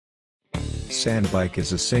SandBike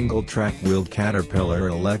is a single-track wheeled Caterpillar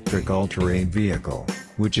electric all-terrain vehicle,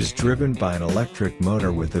 which is driven by an electric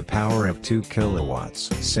motor with a power of 2 kilowatts.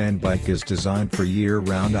 SandBike is designed for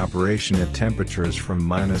year-round operation at temperatures from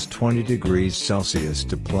 -20 degrees Celsius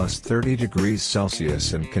to +30 degrees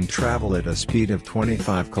Celsius and can travel at a speed of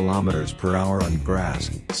 25 kilometers per hour on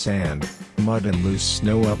grass, sand, mud and loose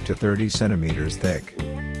snow up to 30 centimeters thick.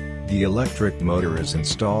 The electric motor is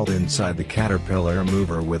installed inside the Caterpillar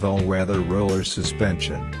mover with all-weather roller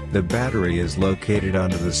suspension. The battery is located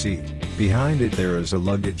under the seat. Behind it there is a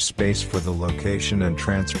luggage space for the location and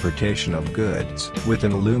transportation of goods. With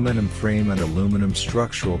an aluminum frame and aluminum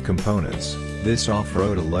structural components, this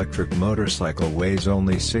off-road electric motorcycle weighs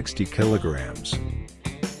only 60 kilograms.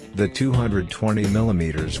 The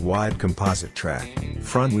 220mm wide composite track,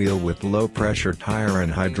 front wheel with low-pressure tire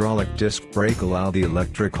and hydraulic disc brake allow the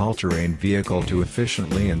electric all-terrain vehicle to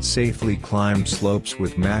efficiently and safely climb slopes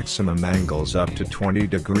with maximum angles up to 20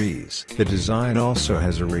 degrees. The design also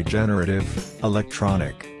has a regenerative,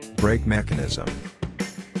 electronic, brake mechanism.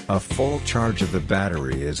 A full charge of the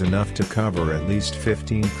battery is enough to cover at least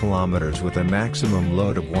 15 kilometers with a maximum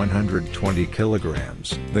load of 120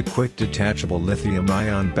 kilograms. The quick detachable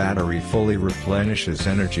lithium-ion battery fully replenishes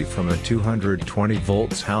energy from a 220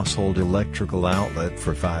 volts household electrical outlet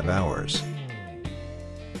for 5 hours.